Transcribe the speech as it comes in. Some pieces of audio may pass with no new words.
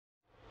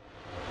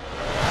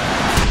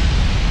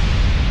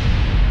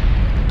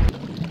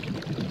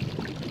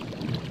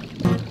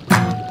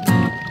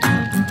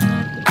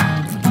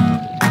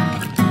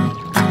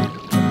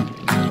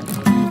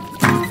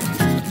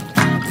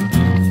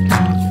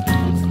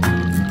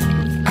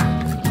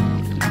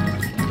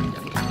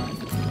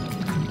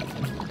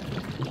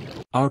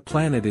Our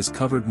planet is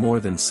covered more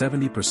than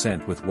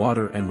 70% with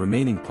water and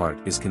remaining part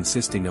is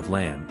consisting of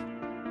land.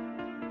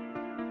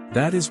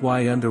 That is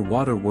why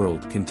underwater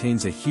world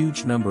contains a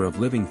huge number of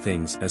living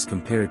things as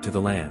compared to the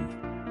land.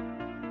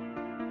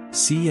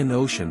 Sea and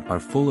ocean are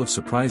full of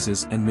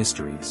surprises and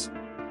mysteries.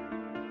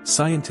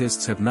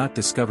 Scientists have not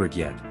discovered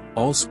yet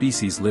all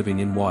species living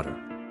in water.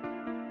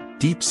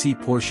 Deep sea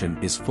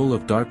portion is full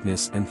of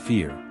darkness and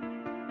fear.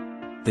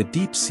 The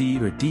deep sea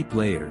or deep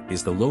layer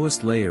is the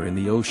lowest layer in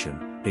the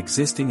ocean,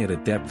 existing at a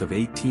depth of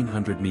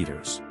 1800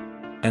 meters.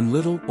 And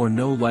little or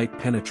no light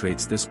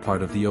penetrates this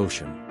part of the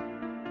ocean.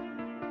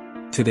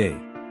 Today,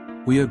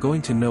 we are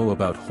going to know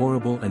about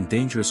horrible and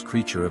dangerous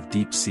creature of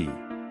deep sea.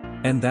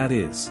 And that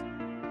is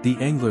the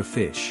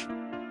anglerfish.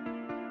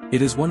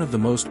 It is one of the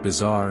most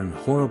bizarre and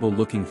horrible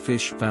looking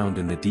fish found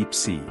in the deep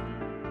sea.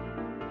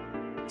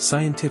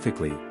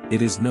 Scientifically,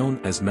 it is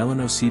known as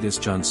Melanocetus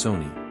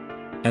johnsoni.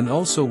 And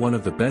also one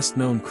of the best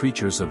known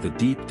creatures of the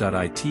deep.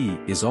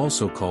 It is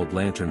also called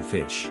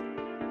lanternfish.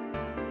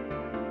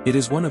 It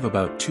is one of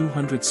about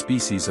 200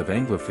 species of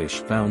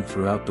anglerfish found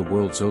throughout the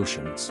world's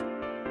oceans.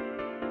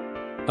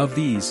 Of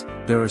these,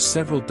 there are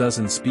several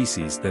dozen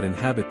species that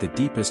inhabit the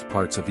deepest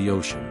parts of the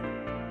ocean.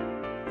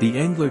 The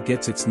angler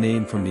gets its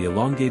name from the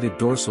elongated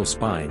dorsal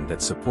spine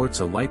that supports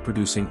a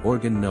light-producing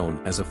organ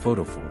known as a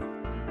photophore.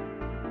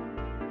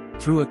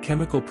 Through a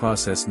chemical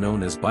process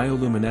known as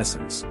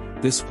bioluminescence,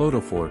 this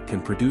photophore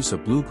can produce a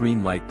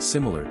blue-green light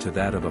similar to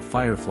that of a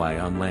firefly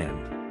on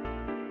land.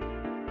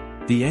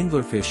 The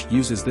anglerfish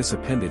uses this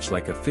appendage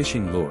like a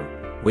fishing lure,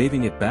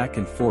 waving it back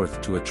and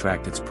forth to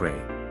attract its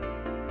prey.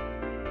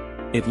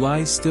 It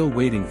lies still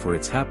waiting for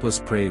its hapless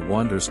prey,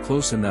 wanders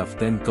close enough,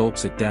 then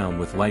gulps it down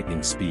with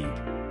lightning speed.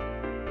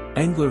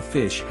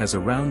 Anglerfish has a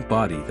round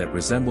body that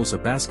resembles a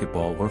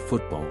basketball or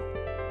football.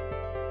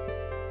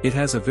 It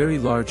has a very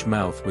large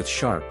mouth with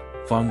sharp,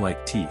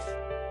 fawn-like teeth.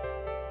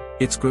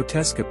 Its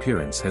grotesque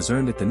appearance has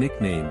earned it the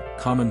nickname,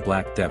 common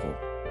black devil.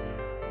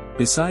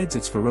 Besides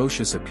its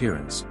ferocious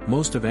appearance,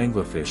 most of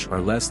anglerfish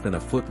are less than a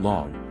foot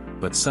long,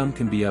 but some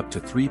can be up to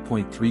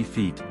 3.3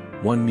 feet,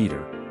 1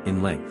 meter,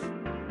 in length.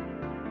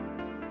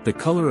 The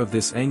color of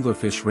this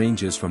anglerfish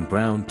ranges from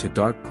brown to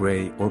dark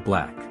gray or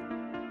black.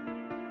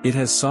 It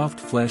has soft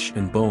flesh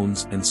and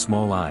bones and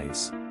small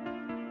eyes.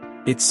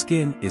 Its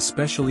skin is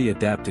specially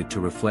adapted to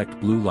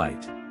reflect blue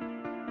light.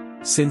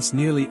 Since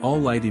nearly all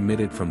light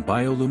emitted from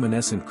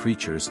bioluminescent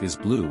creatures is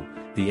blue,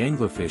 the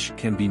anglerfish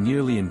can be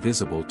nearly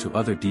invisible to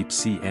other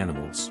deep-sea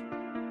animals.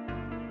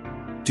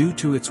 Due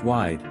to its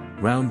wide,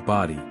 round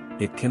body,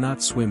 it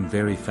cannot swim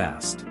very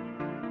fast.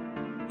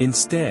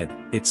 Instead,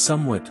 it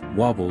somewhat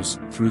wobbles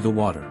through the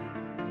water.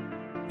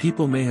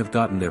 People may have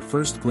gotten their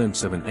first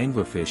glimpse of an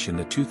anglerfish in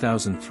the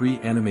 2003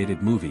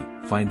 animated movie,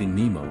 Finding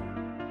Nemo,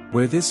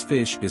 where this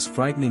fish is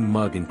frightening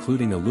mug,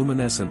 including a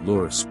luminescent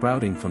lure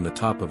sprouting from the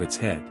top of its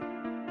head.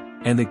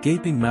 And a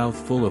gaping mouth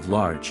full of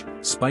large,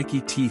 spiky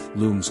teeth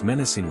looms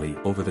menacingly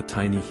over the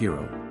tiny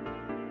hero.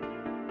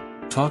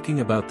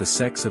 Talking about the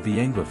sex of the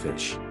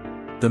anglerfish.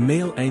 The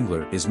male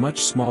angler is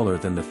much smaller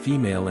than the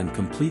female and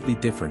completely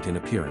different in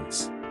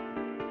appearance.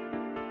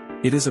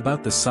 It is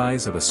about the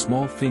size of a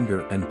small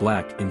finger and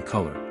black in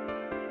color.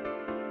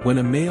 When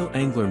a male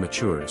angler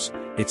matures,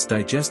 its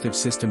digestive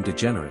system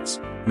degenerates,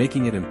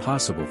 making it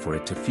impossible for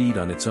it to feed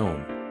on its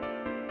own.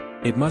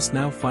 It must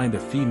now find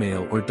a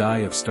female or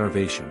die of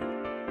starvation.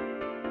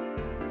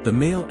 The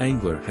male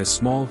angler has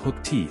small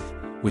hook teeth,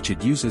 which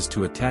it uses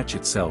to attach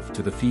itself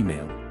to the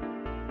female.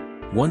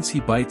 Once he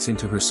bites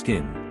into her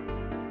skin,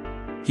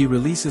 he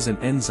releases an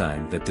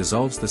enzyme that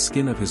dissolves the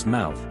skin of his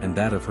mouth and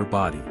that of her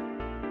body.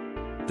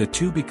 The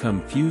two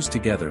become fused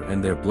together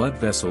and their blood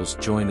vessels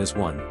join as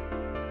one.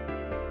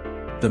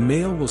 The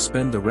male will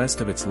spend the rest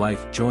of its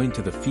life joined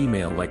to the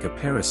female like a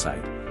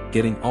parasite,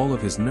 getting all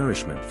of his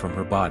nourishment from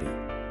her body.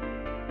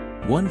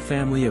 One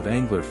family of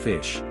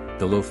anglerfish,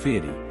 the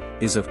Lophiidae,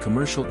 is of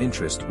commercial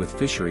interest with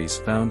fisheries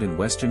found in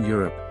Western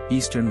Europe,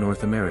 Eastern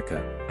North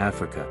America,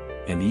 Africa,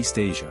 and East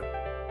Asia.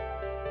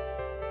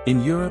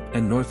 In Europe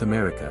and North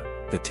America,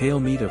 the tail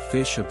meat of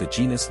fish of the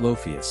genus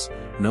Lophius,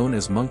 known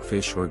as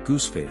monkfish or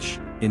goosefish,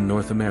 in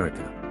North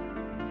America,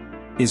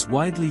 is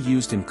widely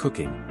used in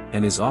cooking,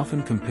 and is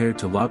often compared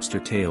to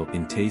lobster tail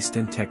in taste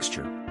and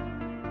texture.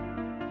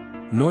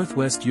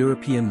 Northwest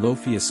European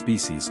Lophius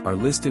species are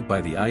listed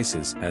by the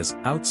ICES as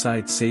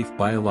outside safe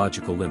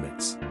biological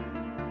limits.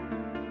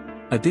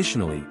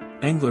 Additionally,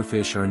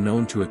 anglerfish are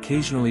known to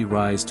occasionally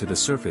rise to the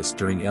surface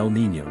during El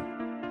Niño,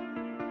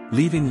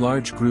 leaving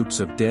large groups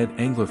of dead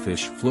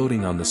anglerfish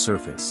floating on the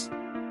surface.